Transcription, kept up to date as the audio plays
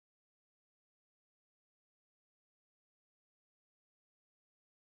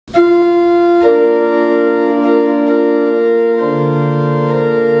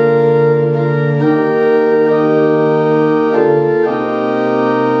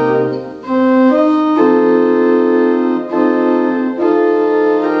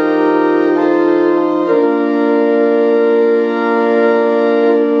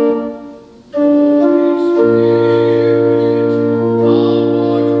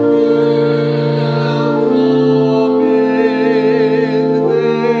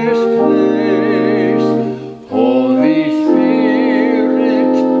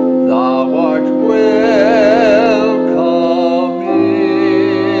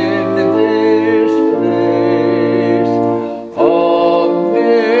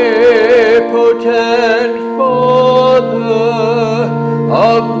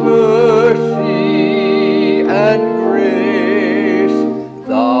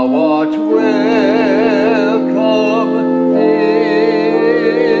not welcome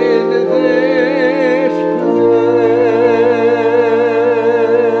in this place.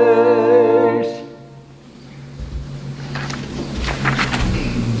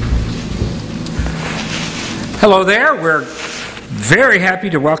 Hello there. We're very happy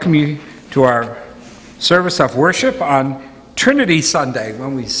to welcome you to our service of worship on Trinity Sunday,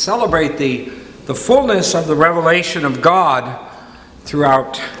 when we celebrate the fullness of the revelation of God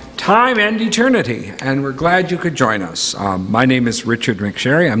throughout time and eternity. And we're glad you could join us. My name is Richard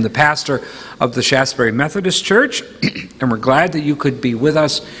McSherry. I'm the pastor of the Shaftsbury Methodist Church, and we're glad that you could be with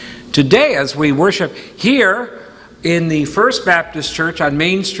us today as we worship here in the First Baptist Church on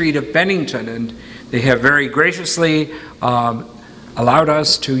Main Street of Bennington. And they have very graciously allowed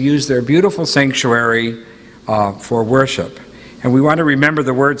us to use their beautiful sanctuary for worship. And we want to remember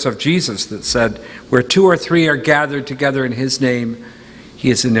the words of Jesus that said, where two or three are gathered together in his name,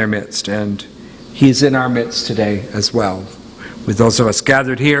 he is in their midst. And he is in our midst today as well, with those of us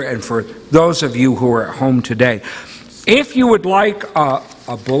gathered here and for those of you who are at home today. If you would like a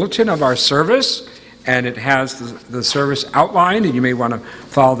bulletin of our service, and it has the service outlined, and you may want to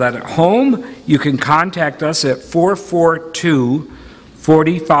follow that at home, you can contact us at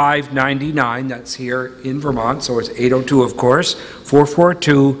 442-4599. That's here in Vermont, so it's 802, of course,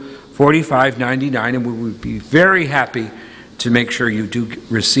 442-4599, and we would be very happy to make sure you do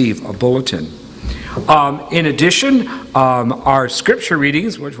receive a bulletin. In addition, our scripture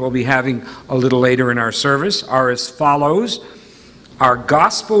readings, which we'll be having a little later in our service, are as follows. Our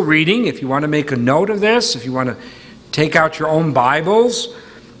gospel reading, if you want to make a note of this, if you want to take out your own Bibles,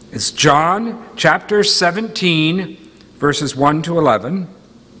 is John chapter 17, verses 1 to 11.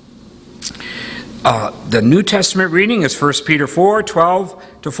 The New Testament reading is 1 Peter 4, 12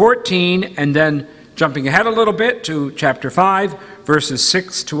 to 14, and then jumping ahead a little bit to chapter 5, verses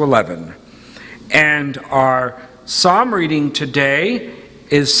 6 to 11. And our psalm reading today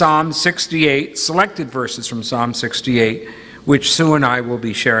is Psalm 68, selected verses from Psalm 68, which Sue and I will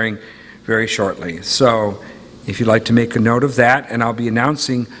be sharing very shortly. So if you'd like to make a note of that, and I'll be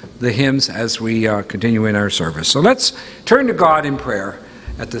announcing the hymns as we continue in our service. So let's turn to God in prayer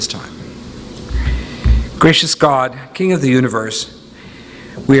at this time. Gracious God, King of the universe,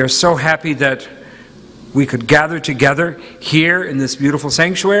 we are so happy that we could gather together here in this beautiful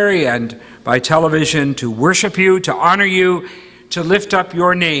sanctuary and by television to worship you, to honor you, to lift up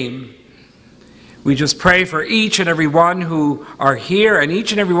your name. We just pray for each and every one who are here and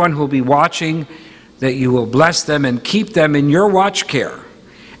each and every one who will be watching, that you will bless them and keep them in your watch care,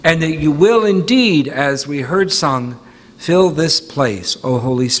 and that you will indeed, as we heard sung, fill this place, O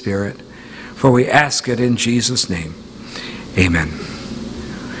Holy Spirit, for we ask it in Jesus' name. Amen.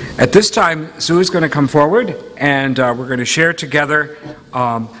 At this time, Sue is going to come forward, and we're going to share together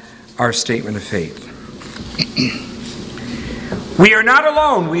our statement of faith. We are not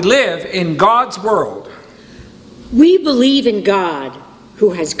alone. We live in God's world. We believe in God,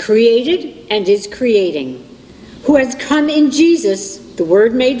 who has created and is creating, who has come in Jesus, the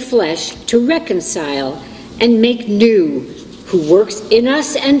Word made flesh, to reconcile and make new, who works in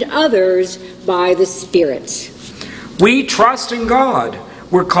us and others by the Spirit. We trust in God.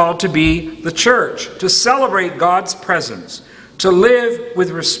 We're called to be the church, to celebrate God's presence, to live with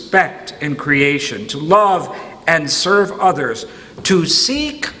respect in creation, to love and serve others, to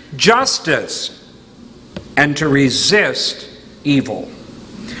seek justice and to resist evil,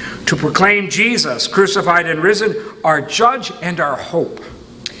 to proclaim Jesus, crucified and risen, our judge and our hope.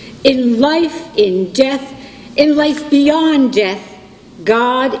 In life, in death, in life beyond death,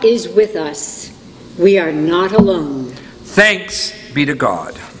 God is with us. We are not alone. Thanks be to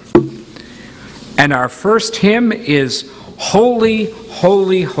God. And our first hymn is Holy,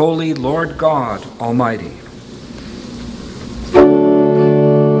 Holy, Holy Lord God Almighty.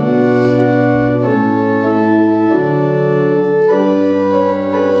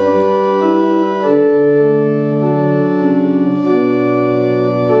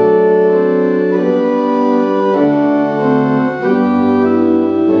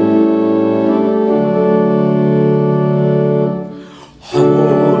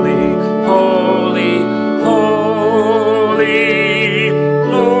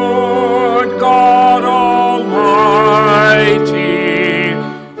 God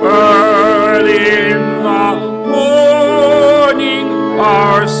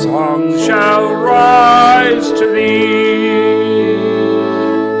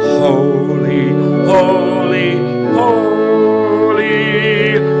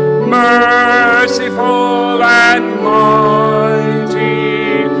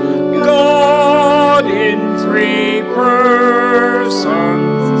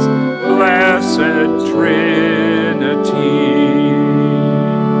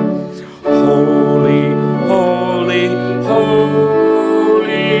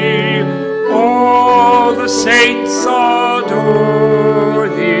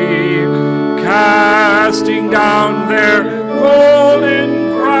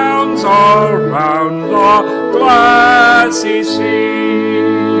mercy seat.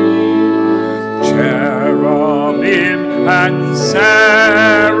 Cherubim and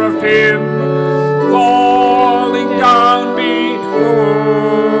seraphim falling down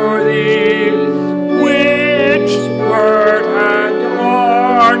before thee, which word and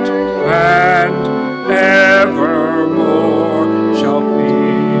art and evermore shall be.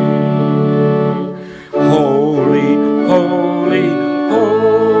 Holy, holy,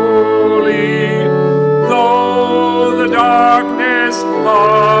 holy, though the darkness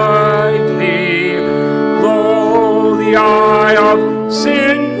hide thee, though the eye of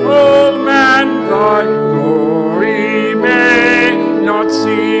sinful man thy glory may not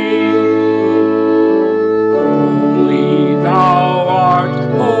see. Holy thou art,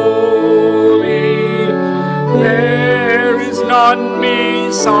 holy, there is none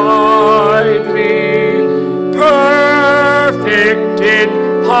beside thee, perfect in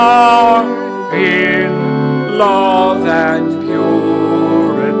power, in love and purity.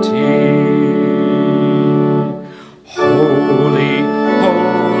 Holy,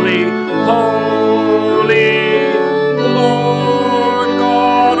 holy, holy, Lord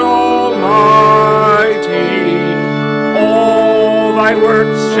God Almighty, all thy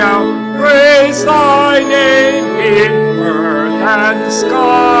works shall praise thy name in earth and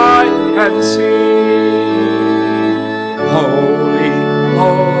sky and sea. Holy,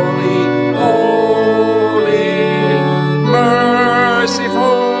 holy, holy,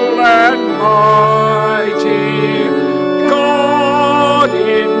 merciful and mighty, God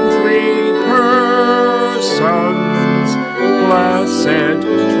in three persons, blessed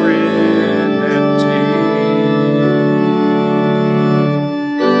Trinity.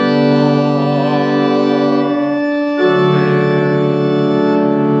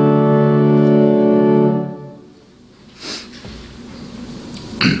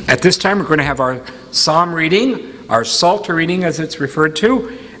 At this time, we're going to have our psalm reading, our Psalter reading as it's referred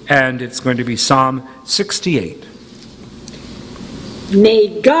to, and it's going to be Psalm 68.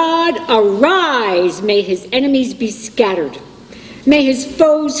 May God arise, may his enemies be scattered. May his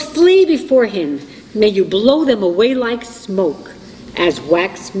foes flee before him. May you blow them away like smoke. As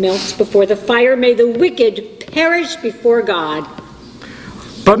wax melts before the fire, may the wicked perish before God.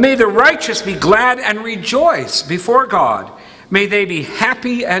 But may the righteous be glad and rejoice before God. May they be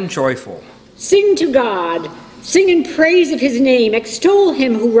happy and joyful. Sing to God. Sing in praise of his name. Extol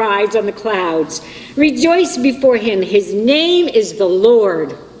him who rides on the clouds. Rejoice before him. His name is the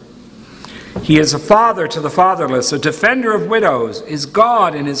Lord. He is a father to the fatherless, a defender of widows, is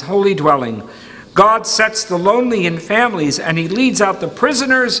God in his holy dwelling. God sets the lonely in families, and he leads out the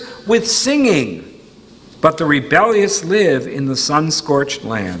prisoners with singing. But the rebellious live in the sun-scorched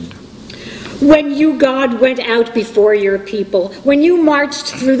land. When you, God, went out before your people, when you marched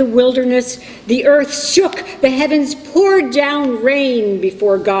through the wilderness, the earth shook, the heavens poured down rain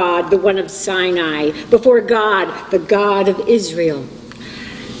before God, the one of Sinai, before God, the God of Israel.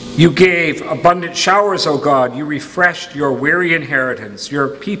 You gave abundant showers, O God. You refreshed your weary inheritance. Your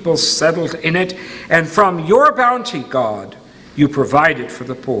people settled in it, and from your bounty, God, you provided for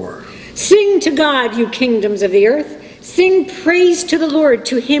the poor. Sing to God, you kingdoms of the earth. Sing praise to the Lord,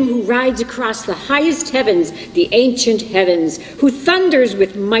 to him who rides across the highest heavens, the ancient heavens, who thunders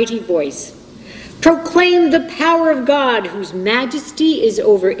with mighty voice. Proclaim the power of God, whose majesty is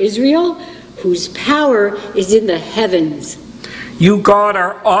over Israel, whose power is in the heavens. You, God,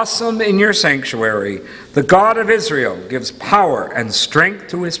 are awesome in your sanctuary. The God of Israel gives power and strength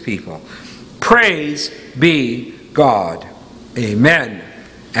to his people. Praise be God. Amen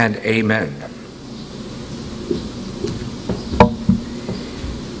and amen.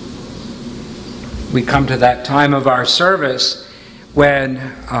 We come to that time of our service when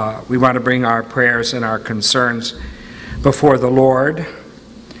we want to bring our prayers and our concerns before the Lord.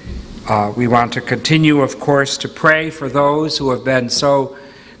 We want to continue, of course, to pray for those who have been so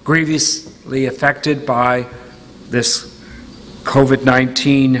grievously affected by this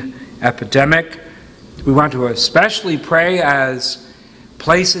COVID-19 epidemic. We want to especially pray as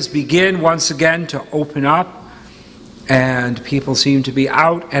places begin once again to open up and people seem to be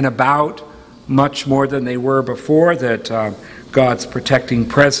out and about much more than they were before, that God's protecting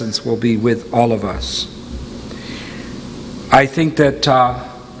presence will be with all of us. I think that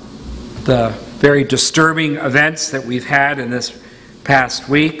the very disturbing events that we've had in this past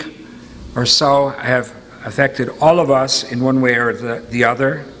week or so have affected all of us in one way or the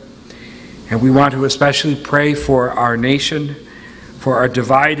other. And we want to especially pray for our nation, for our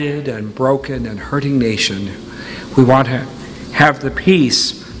divided and broken and hurting nation. We want to have the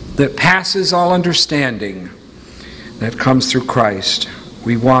peace that passes all understanding that comes through Christ.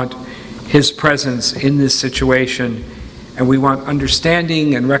 We want his presence in this situation and we want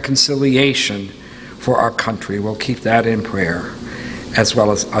understanding and reconciliation for our country. We'll keep that in prayer, as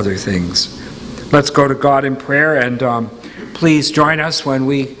well as other things. Let's go to God in prayer, and please join us when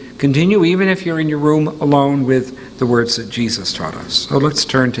we continue, even if you're in your room alone, with the words that Jesus taught us. So let's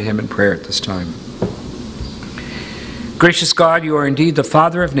turn to him in prayer at this time. Gracious God, you are indeed the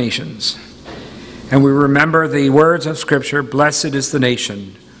Father of nations, and we remember the words of Scripture, "Blessed is the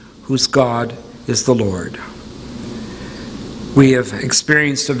nation whose God is the Lord." We have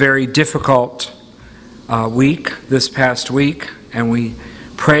experienced a very difficult week, this past week, and we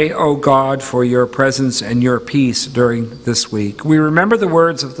pray, O God, for your presence and your peace during this week. We remember the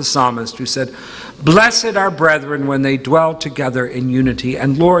words of the psalmist who said, "Blessed are brethren when they dwell together in unity."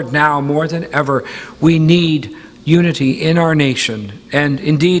 And Lord, now more than ever, we need unity in our nation and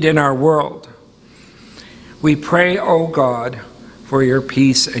indeed in our world. We pray, O God, for your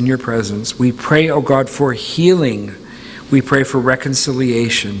peace and your presence. We pray, O God, for healing. We pray for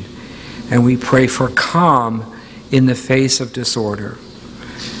reconciliation. And we pray for calm in the face of disorder.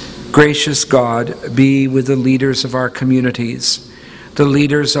 Gracious God, be with the leaders of our communities, the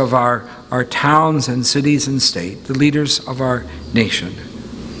leaders of our towns and cities and state, the leaders of our nation.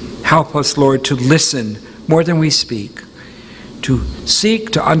 Help us, Lord, to listen more than we speak, to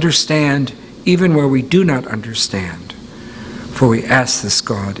seek to understand even where we do not understand. For we ask this,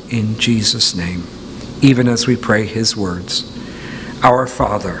 God, in Jesus' name, even as we pray his words. Our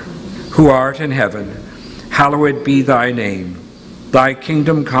Father, who art in heaven, hallowed be thy name. Thy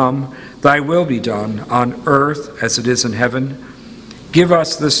kingdom come, thy will be done, on earth as it is in heaven. Give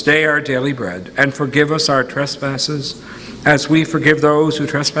us this day our daily bread, and forgive us our trespasses, as we forgive those who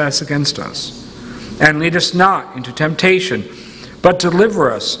trespass against us. And lead us not into temptation, but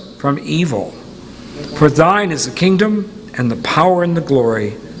deliver us from evil. For thine is the kingdom, and the power, and the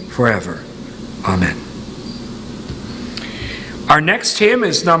glory, forever. Amen. Our next hymn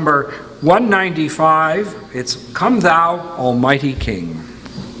is number 195. It's "Come Thou, Almighty King."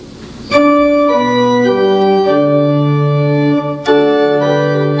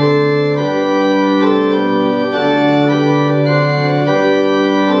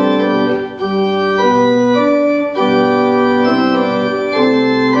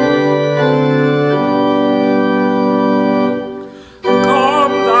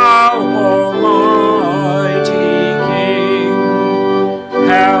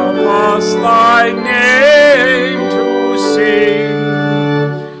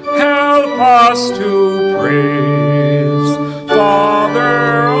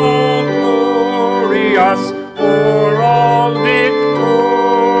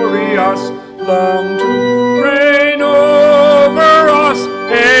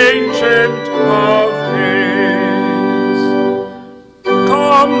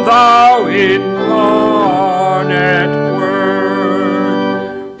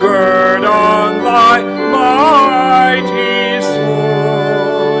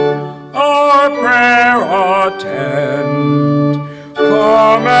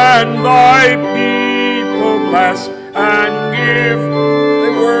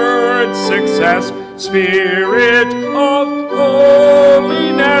 Spirit of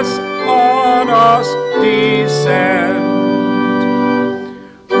holiness on us descend.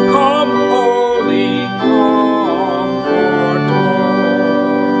 Come, Holy Comforter,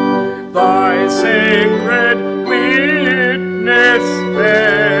 thy sacred witness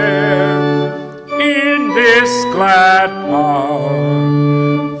bear. In this glad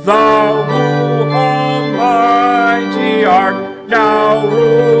hour, thou who almighty art, now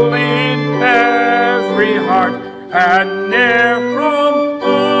rule in every heart, and ne'er from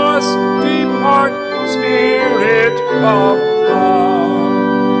us depart, Spirit of love.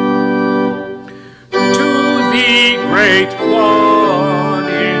 To thee, great one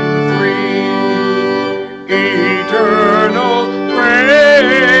in three, eternal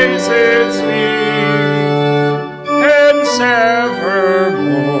praises be, hence evermore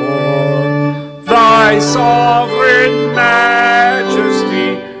thy sovereign majesty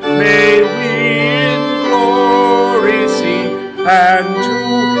may we in glory see, and to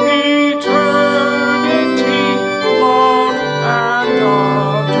eternity love and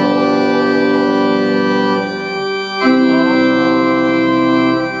adore.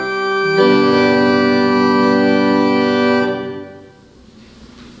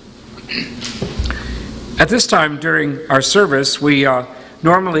 At this time during our service, we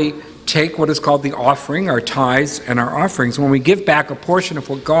normally take what is called the offering, our tithes and our offerings, when we give back a portion of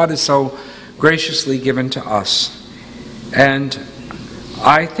what God has so graciously given to us. And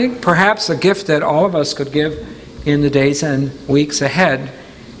I think perhaps a gift that all of us could give in the days and weeks ahead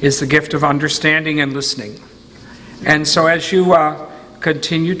is the gift of understanding and listening. And so as you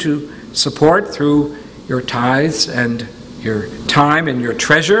continue to support through your tithes and your time and your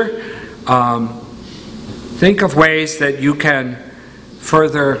treasure, think of ways that you can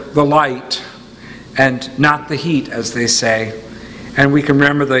further the light and not the heat, as they say. And we can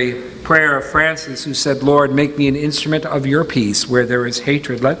remember the prayer of Francis, who said, Lord, make me an instrument of your peace. Where there is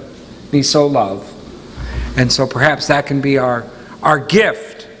hatred, let me sow love. And so perhaps that can be our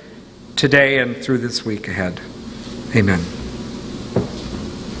gift today and through this week ahead. Amen.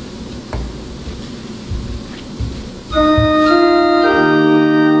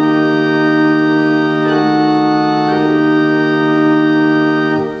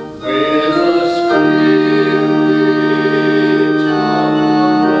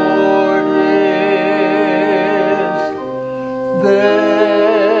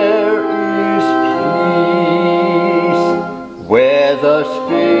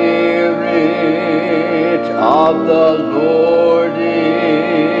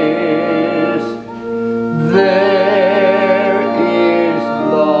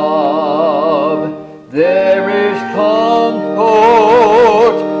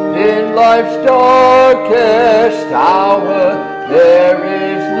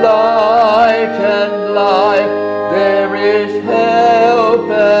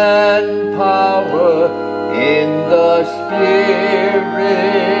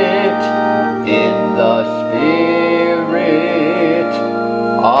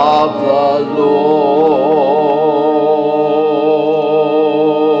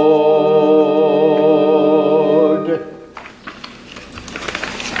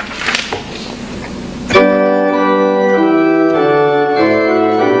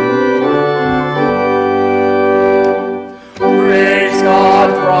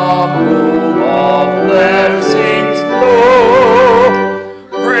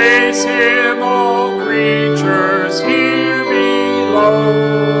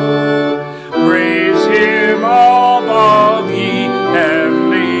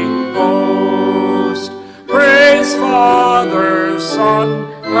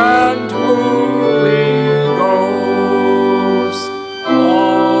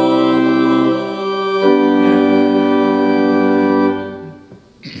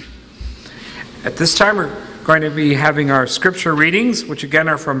 This time we're going to be having our scripture readings, which again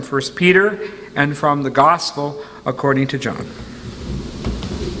are from 1 Peter and from the Gospel according to John.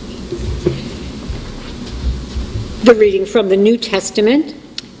 The reading from the New Testament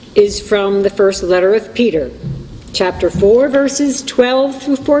is from the first letter of Peter, chapter 4, verses 12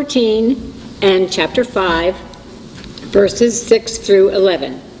 through 14, and chapter 5, verses 6 through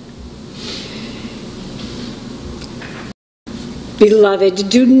 11. Beloved,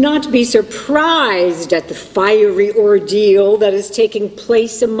 do not be surprised at the fiery ordeal that is taking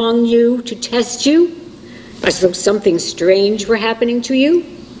place among you to test you, as though something strange were happening to you.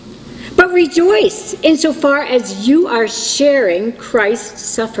 But rejoice insofar as you are sharing Christ's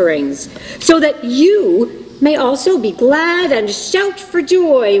sufferings, so that you may also be glad and shout for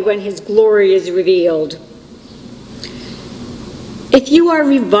joy when his glory is revealed. If you are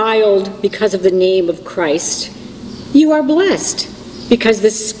reviled because of the name of Christ, you are blessed, because the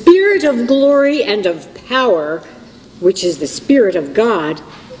Spirit of glory and of power, which is the Spirit of God,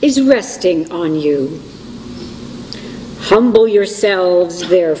 is resting on you. Humble yourselves,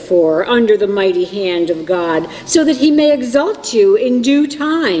 therefore, under the mighty hand of God, so that he may exalt you in due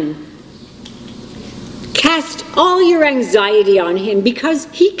time. Cast all your anxiety on him, because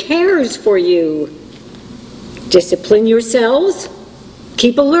he cares for you. Discipline yourselves.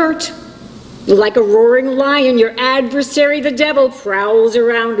 Keep alert. Like a roaring lion, your adversary, the devil, prowls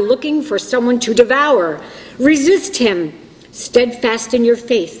around looking for someone to devour. Resist him, steadfast in your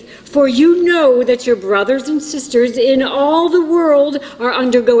faith, for you know that your brothers and sisters in all the world are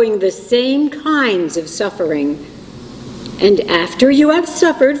undergoing the same kinds of suffering. And after you have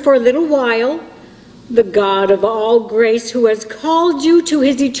suffered for a little while, the God of all grace, who has called you to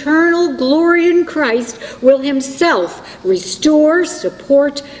his eternal glory in Christ, will himself restore,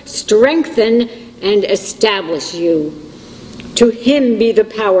 support, strengthen, and establish you. To him be the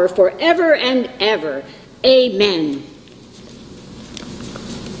power forever and ever. Amen.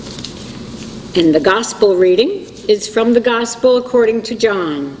 And the gospel reading is from the Gospel according to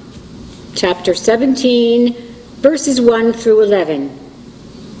John, chapter 17, verses 1 through 11.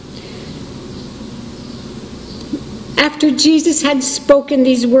 After Jesus had spoken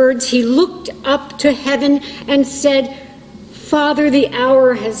these words, he looked up to heaven and said, Father, the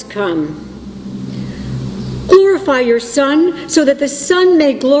hour has come. Glorify your Son, so that the Son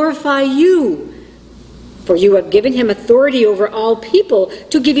may glorify you. For you have given him authority over all people,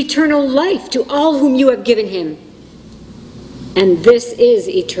 to give eternal life to all whom you have given him. And this is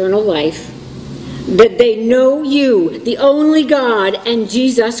eternal life, that they know you, the only God, and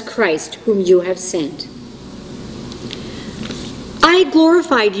Jesus Christ, whom you have sent. I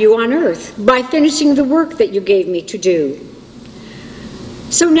glorified you on earth by finishing the work that you gave me to do.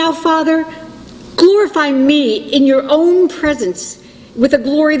 So now, Father, glorify me in your own presence with the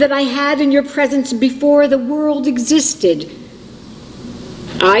glory that I had in your presence before the world existed.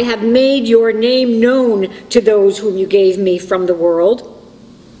 I have made your name known to those whom you gave me from the world.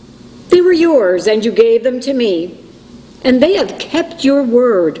 They were yours, and you gave them to me, and they have kept your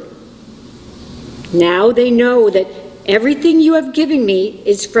word. Now they know that everything you have given me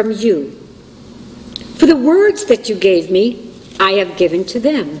is from you. For the words that you gave me, I have given to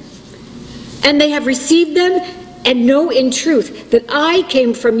them. And they have received them and know in truth that I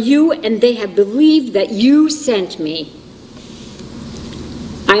came from you, and they have believed that you sent me.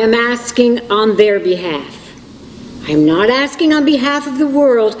 I am asking on their behalf. I am not asking on behalf of the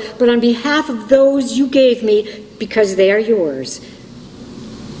world, but on behalf of those you gave me, because they are yours.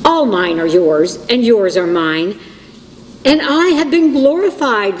 All mine are yours, and yours are mine, and I have been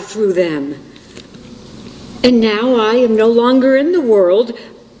glorified through them. And now I am no longer in the world,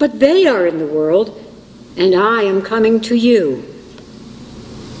 but they are in the world, and I am coming to you.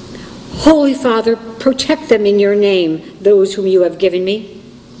 Holy Father, protect them in your name, those whom you have given me,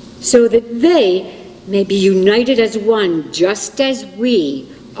 so that they may be united as one, just as we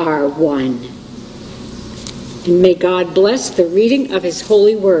are one. And may God bless the reading of his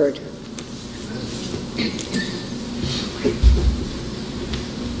holy word.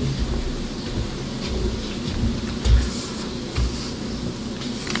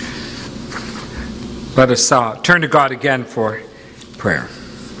 Let us turn to God again for prayer.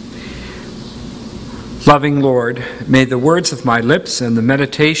 Loving Lord, may the words of my lips and the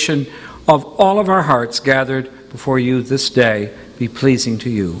meditation of all of our hearts gathered before you this day be pleasing to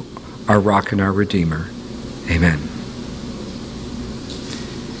you, our rock and our Redeemer. Amen.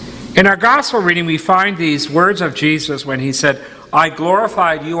 In our gospel reading, we find these words of Jesus when he said, I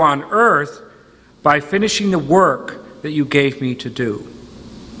glorified you on earth by finishing the work that you gave me to do.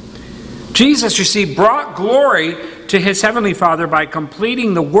 Jesus, you see, brought glory to his heavenly Father by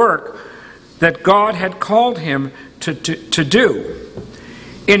completing the work that God had called him to do.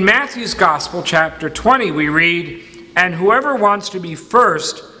 In Matthew's Gospel, chapter 20, we read, and whoever wants to be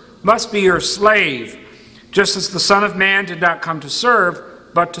first must be your slave, just as the Son of Man did not come to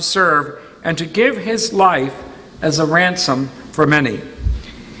serve, but to serve, and to give his life as a ransom for many.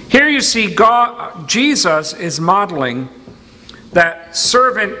 Here you see Jesus is modeling that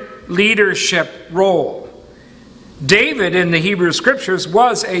servant leadership role. David in the Hebrew Scriptures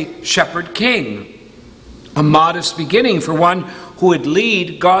was a shepherd king, a modest beginning for one who would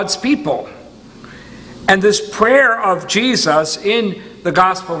lead God's people. And this prayer of Jesus in the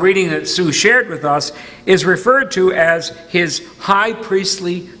gospel reading that Sue shared with us is referred to as his high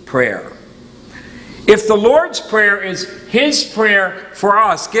priestly prayer. If the Lord's Prayer is his prayer for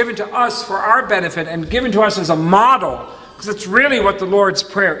us, given to us for our benefit, and given to us as a model, because it's really what the Lord's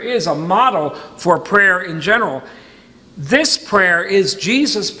Prayer is, a model for prayer in general, this prayer is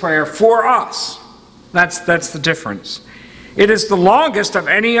Jesus' prayer for us. That's the difference. It is the longest of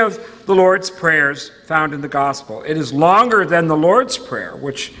any of the Lord's prayers found in the gospel. It is longer than the Lord's Prayer,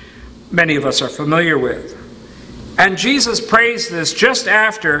 which many of us are familiar with. And Jesus prays this just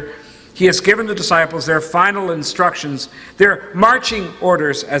after he has given the disciples their final instructions, their marching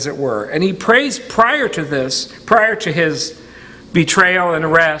orders, as it were. And he prays prior to this, prior to his betrayal and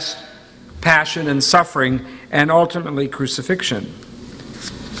arrest, passion and suffering, and ultimately crucifixion.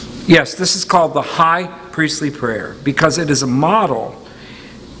 Yes, this is called the high priestly prayer because it is a model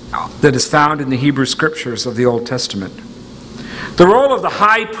that is found in the Hebrew Scriptures of the Old Testament. The role of the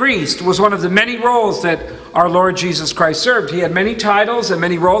high priest was one of the many roles that our Lord Jesus Christ served. He had many titles and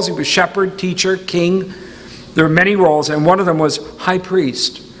many roles. He was shepherd, teacher, king. There were many roles, and one of them was high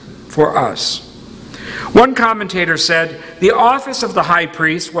priest for us. One commentator said, the office of the high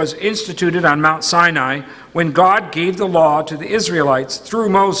priest was instituted on Mount Sinai when God gave the law to the Israelites through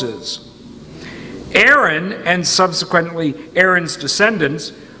Moses. Aaron, and subsequently Aaron's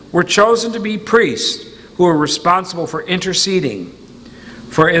descendants, were chosen to be priests who were responsible for interceding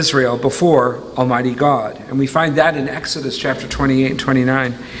for Israel before Almighty God. And we find that in Exodus chapter 28 and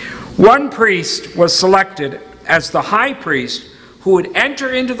 29. One priest was selected as the high priest who would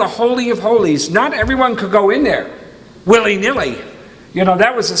enter into the Holy of Holies. Not everyone could go in there willy-nilly. You know,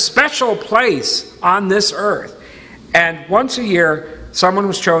 that was a special place on this earth. And once a year, someone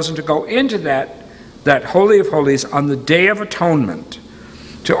was chosen to go into that Holy of Holies on the Day of Atonement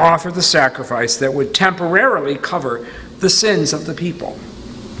to offer the sacrifice that would temporarily cover the sins of the people.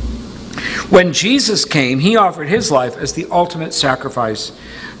 When Jesus came, he offered his life as the ultimate sacrifice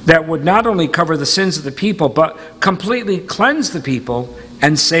that would not only cover the sins of the people, but completely cleanse the people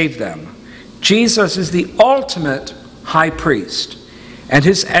and save them. Jesus is the ultimate high priest, and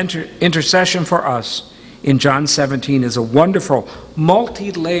his intercession for us in John 17 is a wonderful,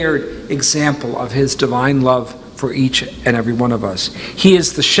 multi-layered example of his divine love for each and every one of us. He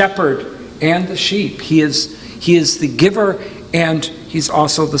is the shepherd and the sheep. He is the giver, and he's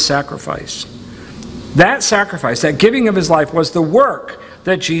also the sacrifice. That sacrifice, that giving of his life, was the work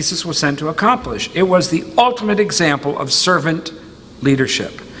that Jesus was sent to accomplish. It was the ultimate example of servant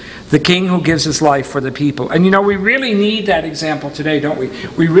leadership. The king who gives his life for the people. And you know, we really need that example today, don't we?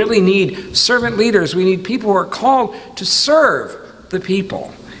 We really need servant leaders. We need people who are called to serve the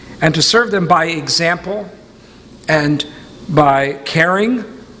people, and to serve them by example and by caring.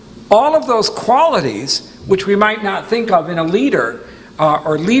 All of those qualities which we might not think of in a leader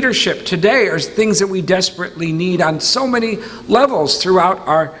or leadership today are things that we desperately need on so many levels throughout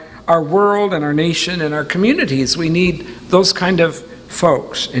our world and our nation and our communities. We need those kind of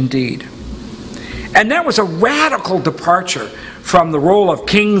folks, indeed. And that was a radical departure from the role of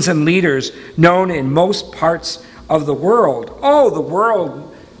kings and leaders known in most parts of the world. Oh, the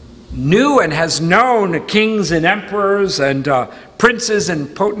world knew and has known kings and emperors and princes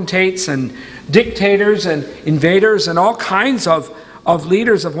and potentates and dictators and invaders and all kinds of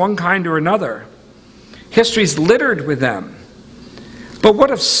leaders of one kind or another. History's littered with them. But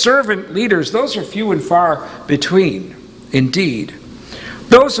what of servant leaders? Those are few and far between, indeed.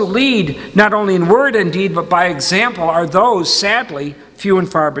 Those who lead, not only in word and deed, but by example, are those, sadly, few and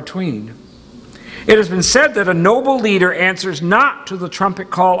far between. It has been said that a noble leader answers not to the trumpet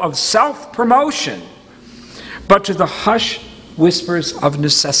call of self-promotion, but to the hushed whispers of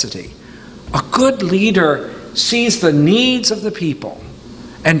necessity. A good leader sees the needs of the people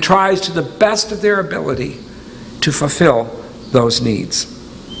and tries to the best of their ability to fulfill those needs.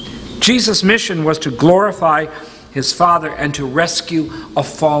 Jesus' mission was to glorify his Father and to rescue a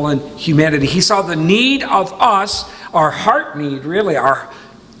fallen humanity. He saw the need of us, our heart need, really,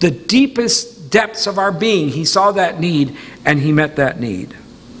 the deepest depths of our being. He saw that need, and he met that need.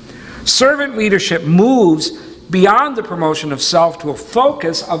 Servant leadership moves beyond the promotion of self to a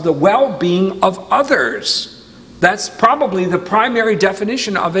focus of the well-being of others. That's probably the primary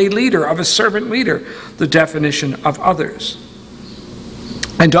definition of a leader, of a servant leader, the definition of others.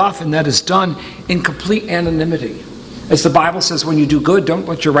 And often that is done in complete anonymity. As the Bible says, when you do good, don't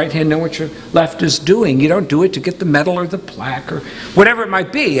let your right hand know what your left is doing. You don't do it to get the medal or the plaque or whatever it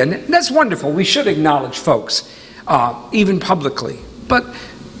might be. And that's wonderful. We should acknowledge folks, even publicly. But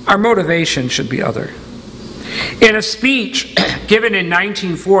our motivation should be other. In a speech given in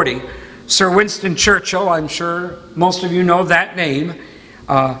 1940, Sir Winston Churchill, I'm sure most of you know that name,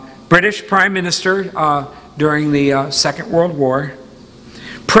 British Prime Minister during the Second World War,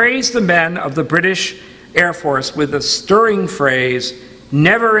 praised the men of the British Air Force with the stirring phrase,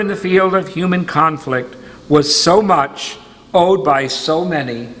 "Never in the field of human conflict was so much owed by so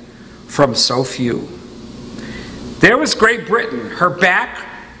many from so few." There was Great Britain, her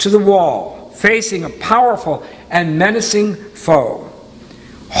back to the wall, facing a powerful and menacing foe,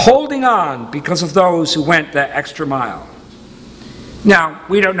 holding on because of those who went that extra mile. Now,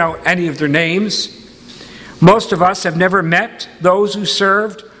 we don't know any of their names. Most of us have never met those who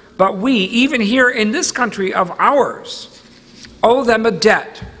served, but we, even here in this country of ours, owe them a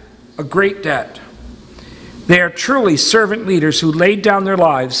debt, a great debt. They are truly servant leaders who laid down their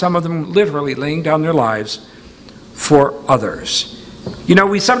lives, some of them literally laying down their lives, for others. You know,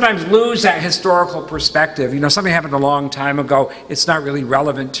 we sometimes lose that historical perspective. You know, something happened a long time ago. It's not really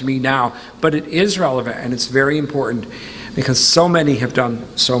relevant to me now, but it is relevant, and it's very important because so many have done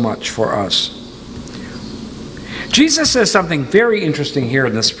so much for us. Jesus says something very interesting here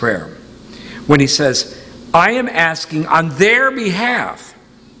in this prayer when he says, "I am asking on their behalf."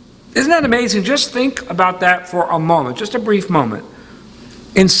 Isn't that amazing? Just think about that for a moment, just a brief moment.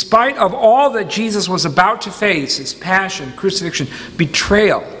 In spite of all that Jesus was about to face, his passion, crucifixion,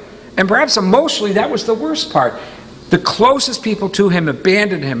 betrayal, and perhaps emotionally that was the worst part. The closest people to him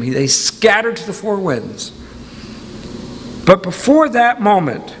abandoned him. They scattered to the four winds. But before that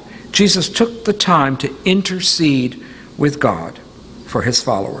moment, Jesus took the time to intercede with God for his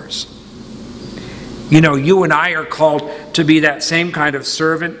followers. You know, you and I are called to be that same kind of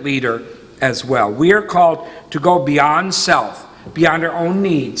servant leader as well. We are called to go beyond self, beyond our own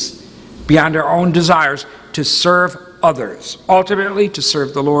needs, beyond our own desires, to serve others. Ultimately, to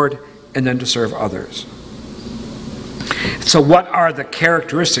serve the Lord and then to serve others. So what are the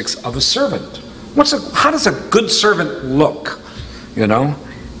characteristics of a servant How does a good servant look? You know?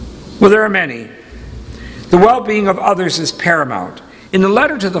 Well, there are many. The well-being of others is paramount. In the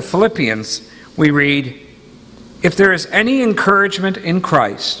letter to the Philippians, we read, "If there is any encouragement in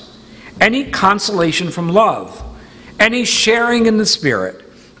Christ, any consolation from love, any sharing in the Spirit,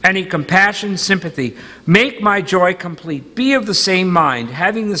 any compassion, sympathy, make my joy complete. Be of the same mind,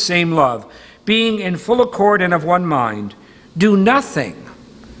 having the same love, being in full accord and of one mind. Do nothing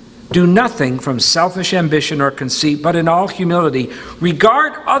from selfish ambition or conceit, but in all humility,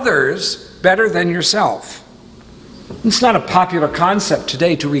 regard others better than yourself." It's not a popular concept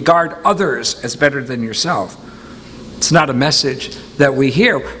today to regard others as better than yourself. It's not a message that we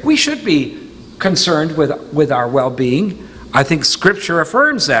hear. We should be concerned with our well-being. I think Scripture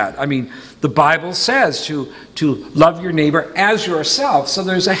affirms that. I mean, the Bible says to love your neighbor as yourself. So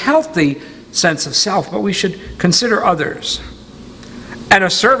there's a healthy sense of self, but we should consider others. And a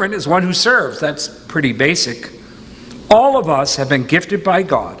servant is one who serves. That's pretty basic. All of us have been gifted by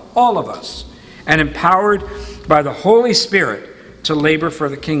God, all of us, and empowered by the Holy Spirit to labor for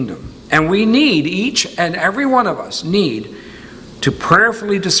the kingdom. And we need, each and every one of us need, to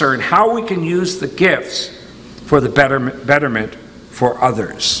prayerfully discern how we can use the gifts for the betterment for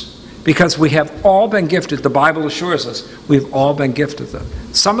others. Because we have all been gifted. The Bible assures us we've all been gifted them.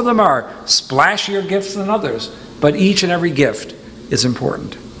 Some of them are splashier gifts than others, but each and every gift is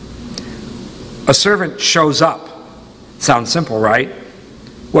important. A servant shows up. Sounds simple, right?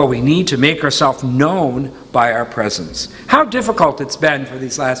 Well, we need to make ourselves known by our presence. How difficult it's been for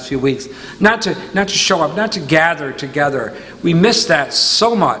these last few weeks not to show up, not to gather together. We miss that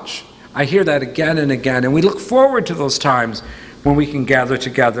so much. I hear that again and again, and we look forward to those times when we can gather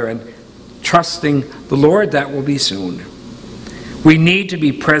together, and trusting the Lord that will be soon. We need to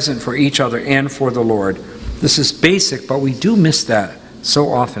be present for each other and for the Lord. This is basic, but we do miss that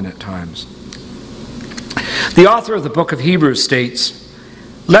so often at times. The author of the book of Hebrews states,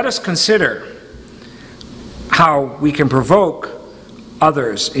 "Let us consider how we can provoke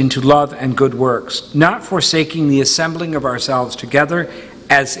others into love and good works, not forsaking the assembling of ourselves together,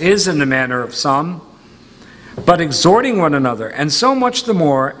 as is in the manner of some, but exhorting one another, and so much the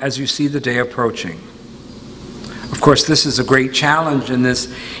more as you see the day approaching." Of course, this is a great challenge in this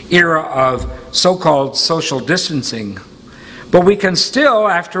era of so-called social distancing. But we can still,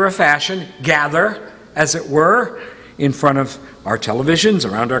 after a fashion, gather, as it were, in front of our televisions,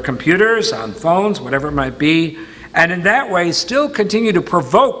 around our computers, on phones, whatever it might be, and in that way still continue to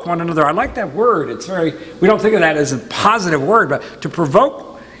provoke one another. I like that word. It's we don't think of that as a positive word, but to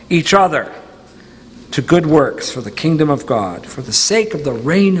provoke each other to good works for the kingdom of God, for the sake of the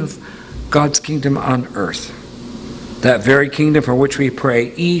reign of God's kingdom on earth. That very kingdom for which we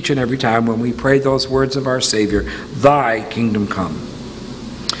pray each and every time when we pray those words of our Savior, "Thy kingdom come."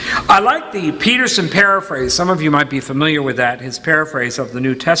 I like the Peterson paraphrase. Some of you might be familiar with that, his paraphrase of the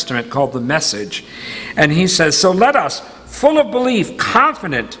New Testament called The Message. And he says, "So let us, full of belief,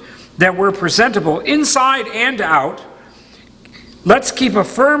 confident that we're presentable inside and out, let's keep a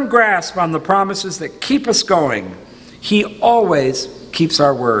firm grasp on the promises that keep us going. He always keeps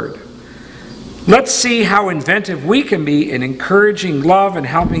our word. Let's see how inventive we can be in encouraging love and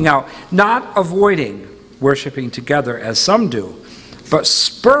helping out, not avoiding worshiping together as some do, but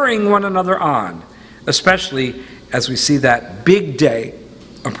spurring one another on, especially as we see that big day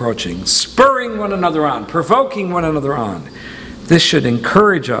approaching. Spurring one another on, provoking one another on. This should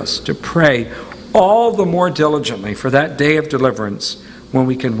encourage us to pray all the more diligently for that day of deliverance when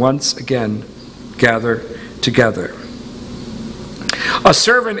we can once again gather together. A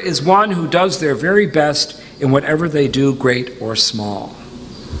servant is one who does their very best in whatever they do, great or small.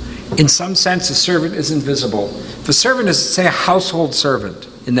 In some sense, a servant is invisible. If a servant is, say, a household servant,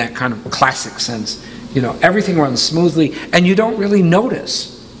 in that kind of classic sense, everything runs smoothly, and you don't really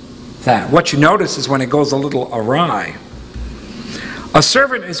notice that. What you notice is when it goes a little awry. A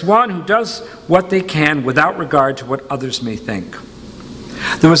servant is one who does what they can without regard to what others may think.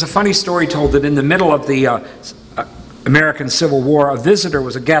 There was a funny story told that in the middle of the American Civil War, a visitor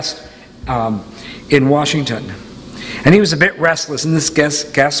was a guest in Washington. And he was a bit restless, and this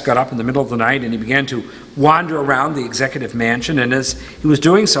guest got up in the middle of the night and he began to wander around the executive mansion, and as he was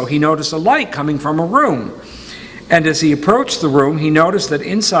doing so, he noticed a light coming from a room. And as he approached the room, he noticed that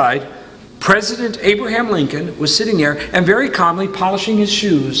inside, President Abraham Lincoln was sitting there and very calmly polishing his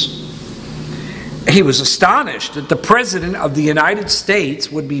shoes. He was astonished that the President of the United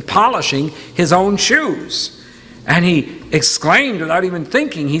States would be polishing his own shoes. And he exclaimed without even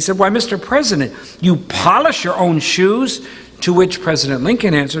thinking, he said, "Why, Mr. President, you polish your own shoes?" To which President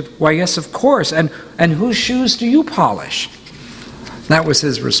Lincoln answered, "Why, yes, of course. And whose shoes do you polish?" That was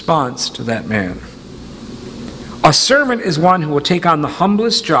his response to that man. A servant is one who will take on the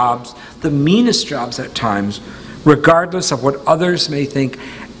humblest jobs, the meanest jobs at times, regardless of what others may think,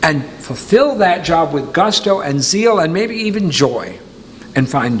 and fulfill that job with gusto and zeal and maybe even joy, and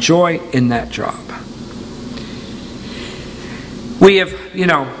find joy in that job. We have,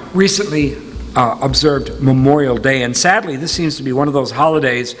 recently observed Memorial Day, and sadly this seems to be one of those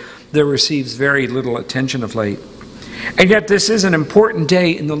holidays that receives very little attention of late. And yet this is an important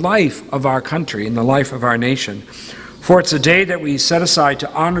day in the life of our country, in the life of our nation, for it's a day that we set aside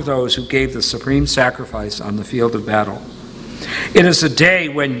to honor those who gave the supreme sacrifice on the field of battle. It is a day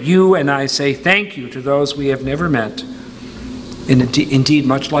when you and I say thank you to those we have never met, and indeed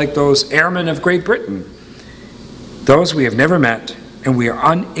much like those airmen of Great Britain, those we have never met and we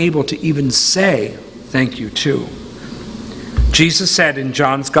are unable to even say thank you to. Jesus said in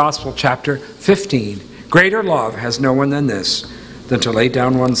John's Gospel, chapter 15, "Greater love has no one than this, than to lay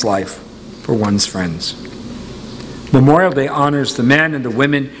down one's life for one's friends." Memorial Day honors the men and the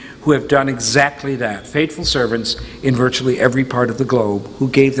women who have done exactly that, faithful servants in virtually every part of the globe who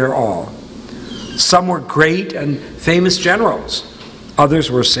gave their all. Some were great and famous generals.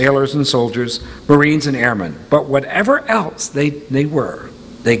 Others were sailors and soldiers, Marines and airmen. But whatever else they were,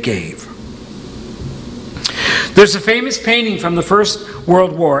 they gave. There's a famous painting from the First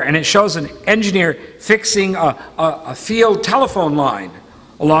World War, and it shows an engineer fixing a field telephone line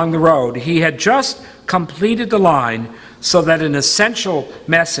along the road. He had just completed the line so that an essential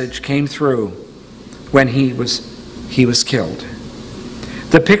message came through when he was killed.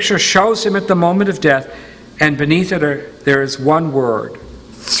 The picture shows him at the moment of death, and beneath it there is one word: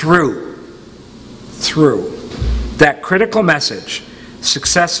 through. Through. That critical message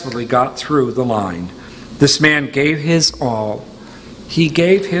successfully got through the line. This man gave his all. He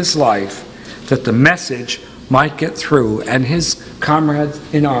gave his life that the message might get through and his comrades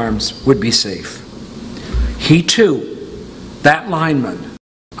in arms would be safe. He too, that lineman,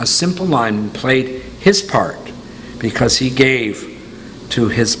 a simple lineman, played his part because he gave to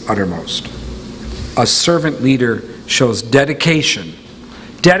his uttermost. A servant leader shows dedication.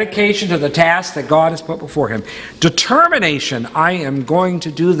 Dedication to the task that God has put before him. Determination, I am going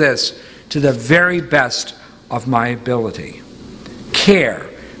to do this to the very best of my ability. Care,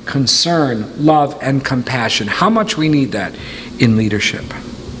 concern, love, and compassion. How much we need that in leadership.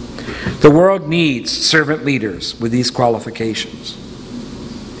 The world needs servant leaders with these qualifications.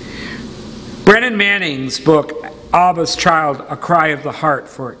 Brennan Manning's book, Abba's Child, A Cry of the Heart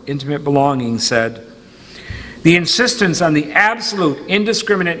for Intimate Belonging, said, "The insistence on the absolute,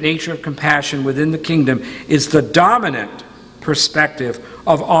 indiscriminate nature of compassion within the kingdom is the dominant perspective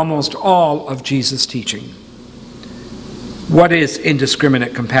of almost all of Jesus' teaching." What is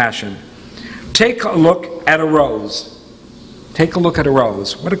indiscriminate compassion? Take a look at a rose. Take a look at a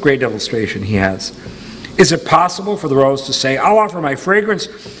rose. What a great illustration he has. Is it possible for the rose to say, "I'll offer my fragrance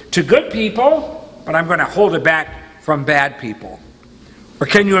to good people, but I'm going to hold it back from bad people"? Or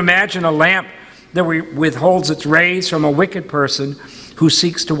can you imagine a lamp that withholds its rays from a wicked person who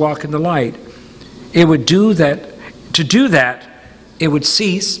seeks to walk in the light? It would do that. To do that, it would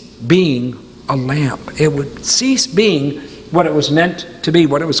cease being a lamp. It would cease being what it was meant to be,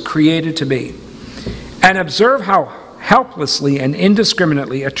 what it was created to be. And observe how helplessly and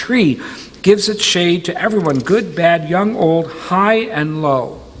indiscriminately a tree gives its shade to everyone, good, bad, young, old, high and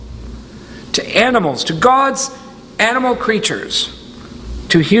low. To animals, to God's animal creatures,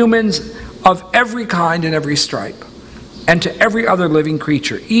 to humans of every kind and every stripe, and to every other living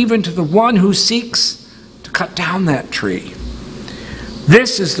creature, even to the one who seeks to cut down that tree.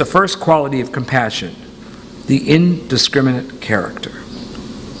 This is the first quality of compassion, the indiscriminate character.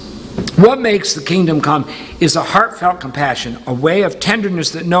 What makes the kingdom come is a heartfelt compassion, a way of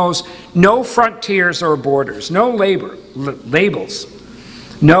tenderness that knows no frontiers or borders, no labels,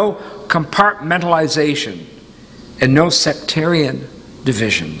 no compartmentalization, and no sectarian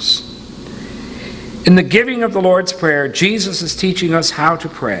divisions. In the giving of the Lord's Prayer, Jesus is teaching us how to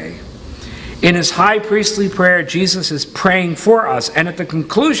pray. In his high priestly prayer, Jesus is praying for us, and at the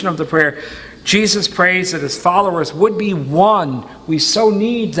conclusion of the prayer, Jesus prays that his followers would be one. We so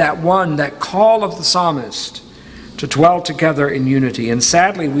need that one, that call of the psalmist, to dwell together in unity. And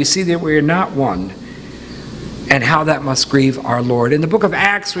sadly, we see that we are not one, and how that must grieve our Lord. In the book of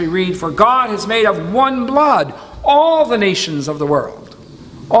Acts, we read, "For God has made of one blood all the nations of the world."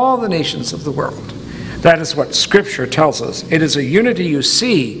 All the nations of the world. That is what Scripture tells us. It is a unity, you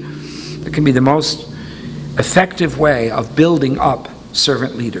see, that can be the most effective way of building up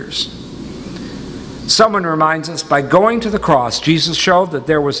servant leaders. Someone reminds us, by going to the cross, Jesus showed that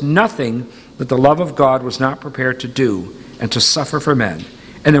there was nothing that the love of God was not prepared to do and to suffer for men.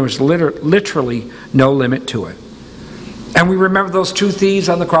 And there was literally no limit to it. And we remember those two thieves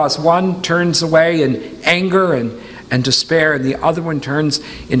on the cross. One turns away in anger and despair, and the other one turns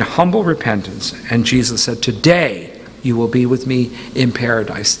in humble repentance. And Jesus said, "Today you will be with me in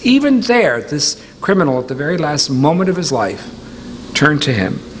paradise." Even there, this criminal at the very last moment of his life turned to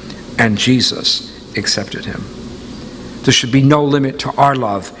him, and Jesus accepted him. There should be no limit to our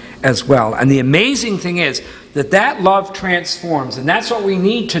love as well. And the amazing thing is that love transforms, and that's what we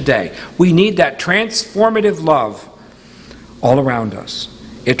need today. We need that transformative love all around us.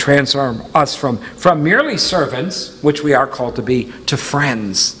 It transforms us from merely servants, which we are called to be, to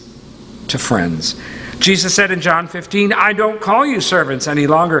friends. To friends. Jesus said in John 15, "I don't call you servants any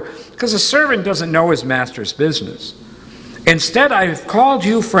longer, because a servant doesn't know his master's business. Instead, I have called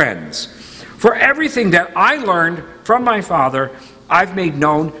you friends. For everything that I learned from my Father, I've made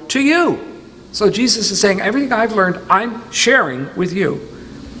known to you." So Jesus is saying, everything I've learned, I'm sharing with you.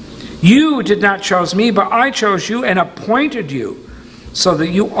 "You did not choose me, but I chose you and appointed you so that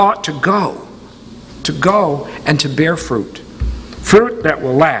you ought to go and to bear fruit that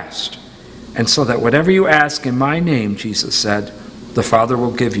will last. And so that whatever you ask in my name," Jesus said, "the Father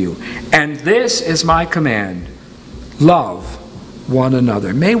will give you. And this is my command, love one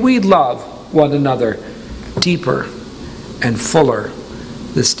another." May we love one another deeper and fuller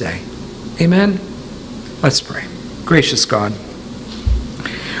this day. Amen? Let's pray. Gracious God,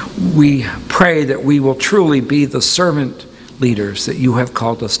 we pray that we will truly be the servant leaders that you have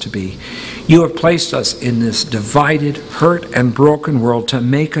called us to be. You have placed us in this divided, hurt, and broken world to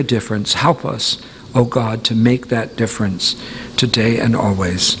make a difference. Help us, O God, to make that difference today and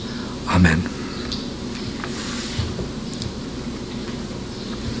always. Amen.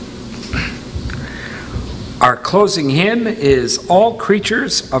 Our closing hymn is "All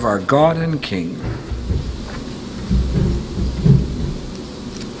Creatures of Our God and King."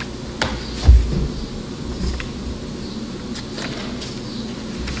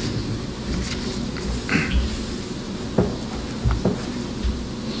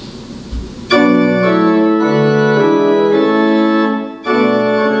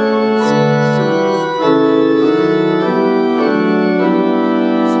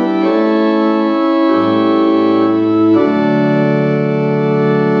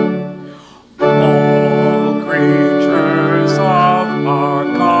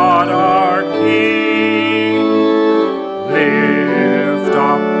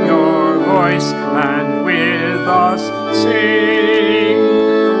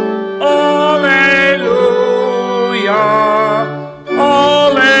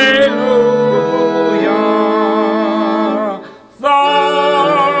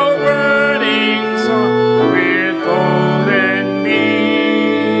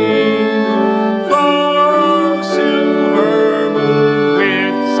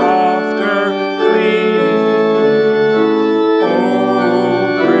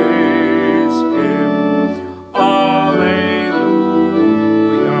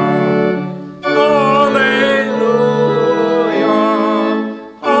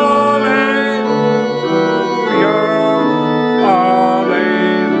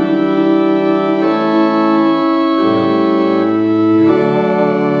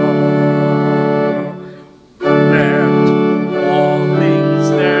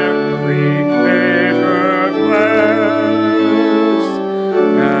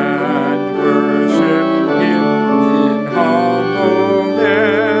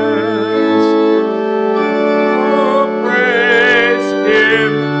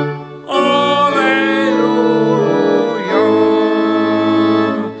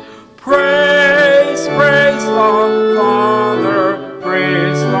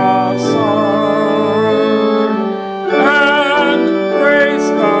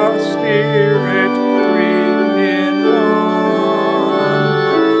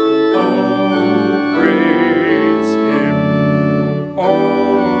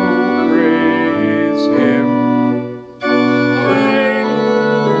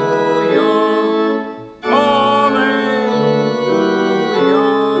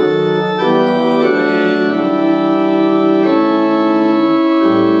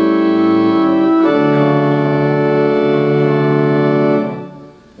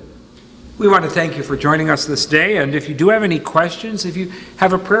 We want to thank you for joining us this day, and if you do have any questions, if you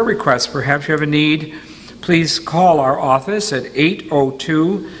have a prayer request, perhaps you have a need, please call our office at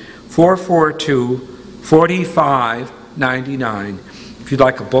 802-442-4599. If you'd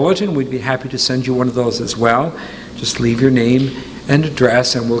like a bulletin, we'd be happy to send you one of those as well. Just leave your name and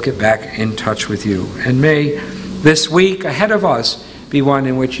address, and we'll get back in touch with you. And may this week ahead of us be one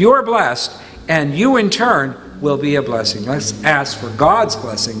in which you're blessed, and you in turn will be a blessing. Let's ask for God's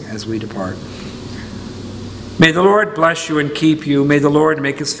blessing as we depart. May the Lord bless you and keep you. May the Lord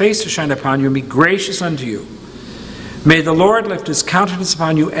make his face to shine upon you and be gracious unto you. May the Lord lift his countenance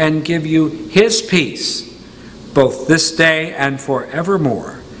upon you and give you his peace, both this day and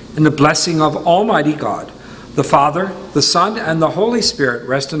forevermore. And the blessing of Almighty God, the Father, the Son, and the Holy Spirit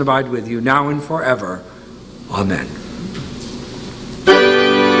rest and abide with you now and forever. Amen.